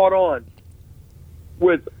of caught on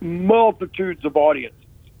with multitudes of audiences.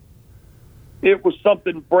 It was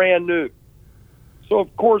something brand new. So,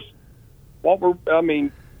 of course,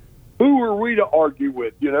 who are we to argue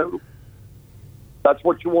with, That's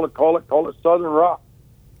what you want to call it Southern rock.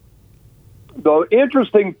 The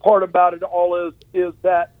interesting part about it all is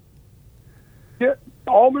that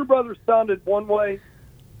Allman Brothers sounded one way,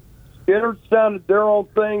 Skinner sounded their own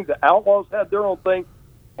thing, the Outlaws had their own thing,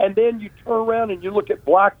 and then you turn around and you look at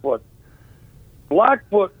Blackfoot.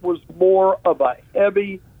 Blackfoot was more of a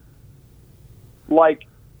heavy, a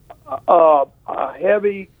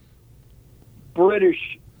heavy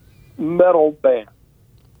British metal band.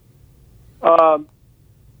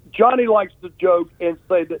 Johnny likes to joke and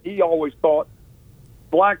say that he always thought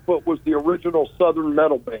Blackfoot was the original Southern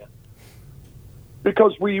metal band,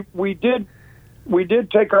 because we did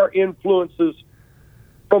take our influences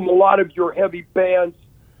from a lot of your heavy bands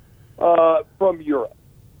from Europe,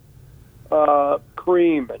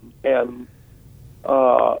 Cream and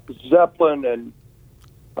Zeppelin and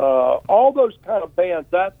all those kind of bands.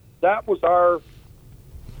 That was our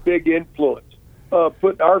big influence,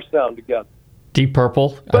 putting our sound together. Deep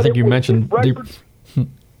Purple. I think you mentioned Deep.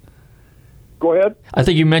 Go ahead. I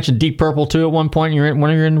think you mentioned Deep Purple too at one point in one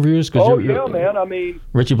of your interviews. Man. I mean,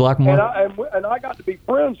 Richie Blackmore. And I got to be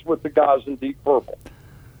friends with the guys in Deep Purple.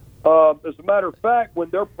 As a matter of fact, when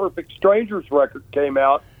their Perfect Strangers record came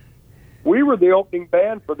out, we were the opening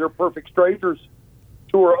band for their Perfect Strangers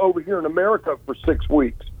tour over here in America for 6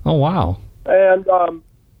 weeks. Oh, wow. And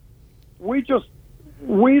we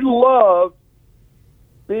love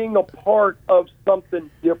being a part of something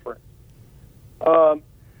different.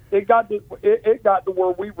 It got to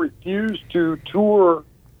where we refused to tour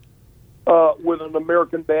with an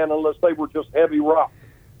American band unless they were just heavy rock.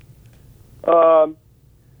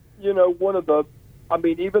 Even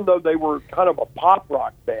though they were kind of a pop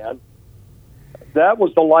rock band, that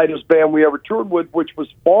was the lightest band we ever toured with, which was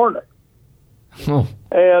Foreigner. Oh.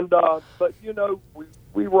 And but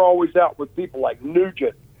we were always out with people like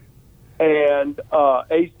Nugent and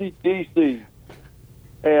AC/DC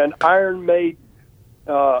and Iron Maiden,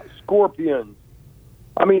 Scorpions.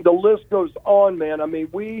 I mean, the list goes on, man. I mean,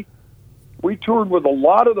 we toured with a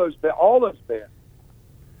lot of all those bands,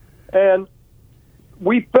 and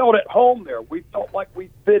we felt at home there. We felt like we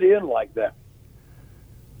fit in like that.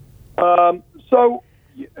 So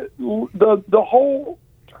the whole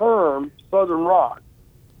term Southern rock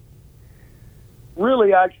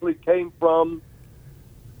really actually came from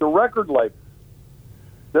the record label.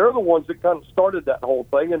 They're the ones that kind of started that whole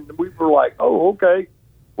thing, and we were like, oh, okay,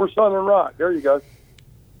 we're Southern rock. There you go.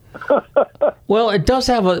 Well, it does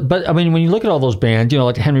have but I mean, when you look at all those bands,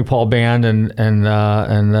 like the Henry Paul Band and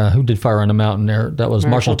who did Fire on the Mountain there? That was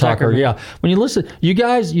Marshall Tucker. Yeah. When you listen,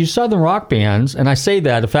 you Southern rock bands, and I say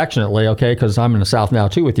that affectionately, okay, because I'm in the South now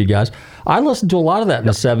too with you guys. I listened to a lot of that in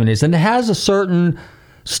the 70s, and it has a certain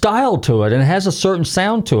style to it, and it has a certain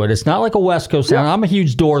sound to it. It's not like a West Coast sound. I'm a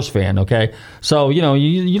huge Doors fan, okay? So,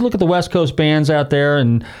 you look at the West Coast bands out there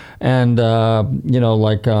and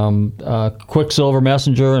Quicksilver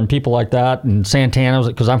Messenger and people like that, and Santana,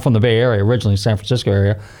 because I'm from the Bay Area, originally San Francisco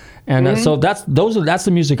area. And so that's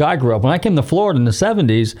the music I grew up. When I came to Florida in the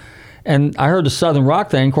 70s, and I heard the Southern rock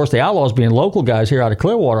thing, of course, the Outlaws being local guys here out of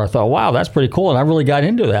Clearwater, I thought, wow, that's pretty cool, and I really got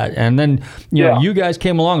into that. And then, you guys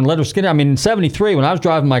came along and Leonard Skinner. I mean, in 73, when I was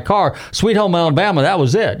driving my car, Sweet Home Alabama, that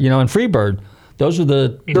was it, and Freebird. Those were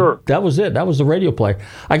that was it. That was the radio play.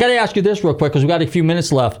 I got to ask you this real quick, because we've got a few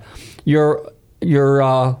minutes left. Your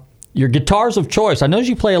guitars of choice, I know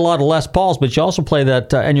you play a lot of Les Pauls, but you also play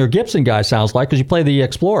that, and your Gibson guy sounds like, because you play the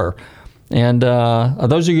Explorer. And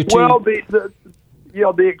those are your two?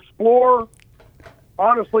 Well, the Explorer,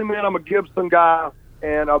 honestly, man, I'm a Gibson guy,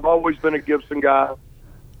 and I've always been a Gibson guy.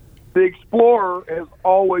 The Explorer has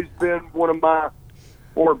always been one of my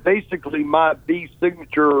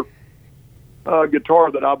signature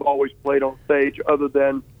guitar that I've always played on stage, other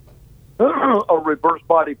than a reverse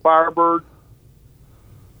body Firebird,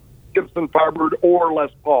 Gibson Firebird, or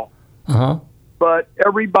Les Paul. Uh-huh. But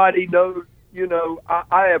everybody knows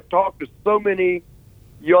I have talked to so many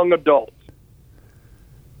young adults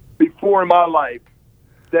before in my life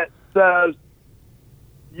that says,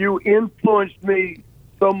 you influenced me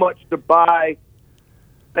so much to buy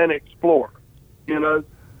an Explorer, And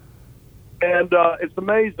it's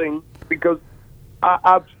amazing because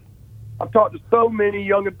I've talked to so many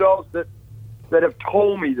young adults that have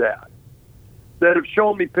told me that have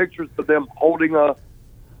shown me pictures of them holding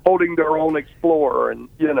their own Explorer, and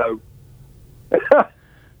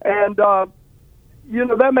and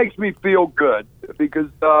that makes me feel good because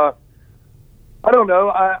I don't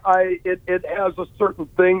know, it has a certain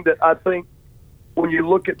thing that I think when you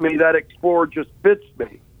look at me, that Explorer just fits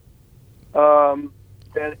me, and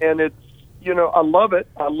it's I love it.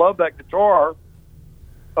 I love that guitar.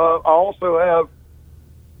 I also have,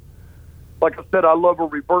 like I said, I love a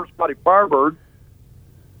reverse body Firebird,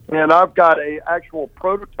 and I've got a actual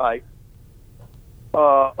prototype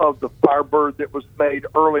of the Firebird that was made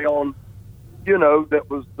early on. That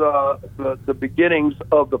was the beginnings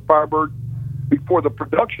of the Firebird before the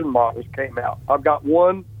production models came out. I've got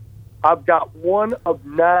one of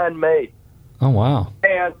 9 made. Oh wow!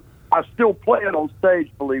 And I still play it on stage,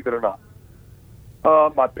 believe it or not.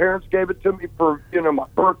 My parents gave it to me for my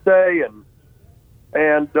birthday,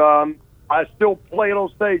 and I still play it on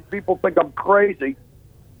stage. People think I'm crazy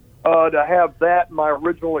to have that and my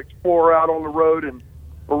original Explorer out on the road and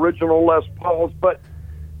original Les Pauls, but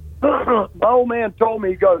my old man told me,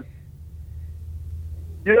 he goes,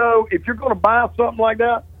 if you're going to buy something like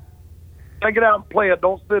that, take it out and play it.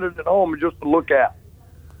 Don't sit it at home just to look at,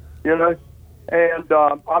 And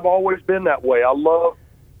I've always been that way. I love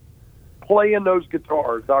playing those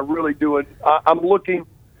guitars. I really do it. I'm looking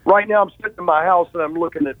right now. I'm sitting in my house and I'm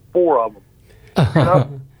looking at 4 of them.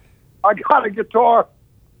 I got a guitar.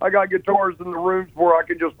 I got guitars in the rooms where I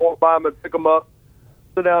can just walk by them and pick them up,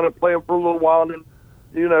 sit down and play them for a little while, and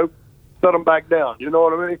then set them back down. You know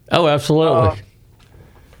what I mean? Oh, absolutely.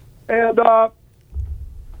 And I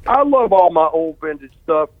love all my old vintage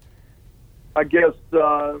stuff. I guess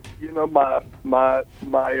my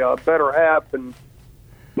better half and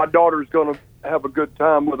my daughter's going to have a good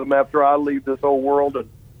time with them after I leave this old world, and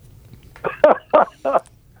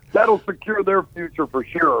that'll secure their future for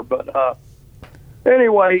sure. But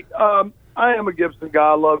anyway, I am a Gibson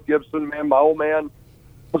guy. I love Gibson, man. My old man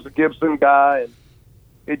was a Gibson guy, and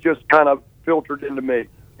it just kind of filtered into me,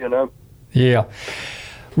 Yeah.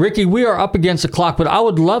 Rickey, we are up against the clock, but I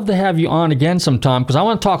would love to have you on again sometime because I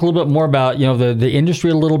want to talk a little bit more about the industry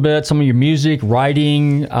a little bit, some of your music,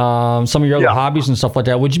 writing, some of your other hobbies and stuff like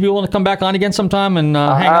that. Would you be willing to come back on again sometime and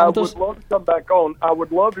hang out with us? I would love to come back on. I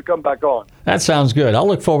would love to come back on. That sounds good. I'll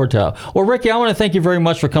look forward to it. Well, Rickey, I want to thank you very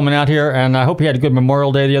much for coming out here, and I hope you had a good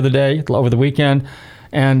Memorial Day the other day, over the weekend.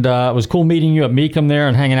 And it was cool meeting you at Meekum there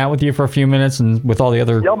and hanging out with you for a few minutes and with all the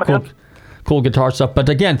other cool guitar stuff. But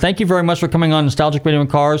again, thank you very much for coming on Nostalgic Radio and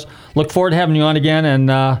Cars. Look forward to having you on again, and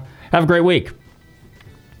have a great week.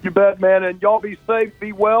 You bet, man. And y'all be safe,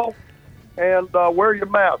 be well, and wear your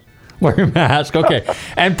mask. Wear your mask, okay.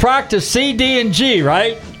 And practice C, D, and G,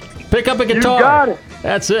 right? Pick up a guitar. You got it.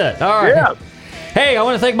 That's it. All right. Yeah. Hey, I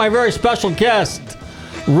want to thank my very special guest,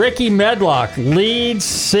 Rickey Medlocke, lead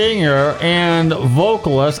singer and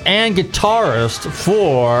vocalist and guitarist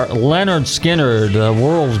for Lynyrd Skynyrd, the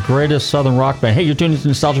world's greatest southern rock band. Hey, you're tuning to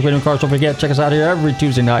Nostalgic Radio and Cars. Don't forget, check us out here every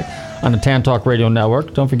Tuesday night on the Tan Talk Radio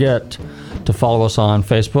Network. Don't forget to follow us on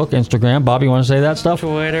Facebook, Instagram. Bobby, you want to say that stuff?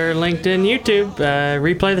 Twitter, LinkedIn, YouTube.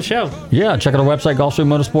 Replay the show. Yeah, check out our website, Gulfstream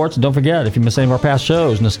Motorsports. And don't forget, if you miss any of our past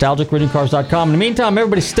shows, nostalgicradiocars.com. In the meantime,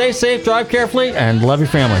 everybody stay safe, drive carefully, and love your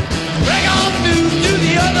family. Bring on to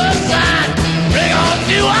the other side. Bring on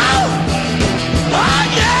to out. Oh,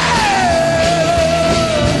 yeah!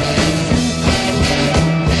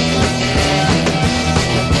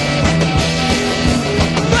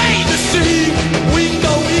 Rain to sea, week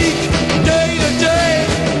to week, day to day,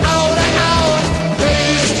 hour to hour, day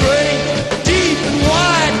to straight, deep and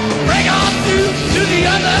wide. Bring on to the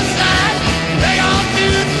other side. Bring on to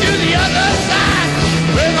the other side.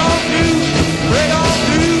 Bring on to, bring on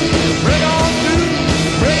to, bring on to,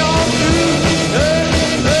 bring on to.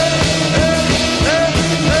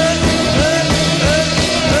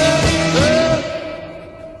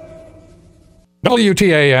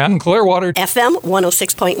 WTAN, Clearwater. FM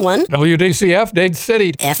 106.1. WDCF, Dade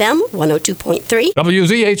City. FM 102.3.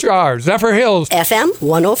 WZHR, Zephyr Hills. FM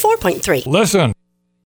 104.3. Listen.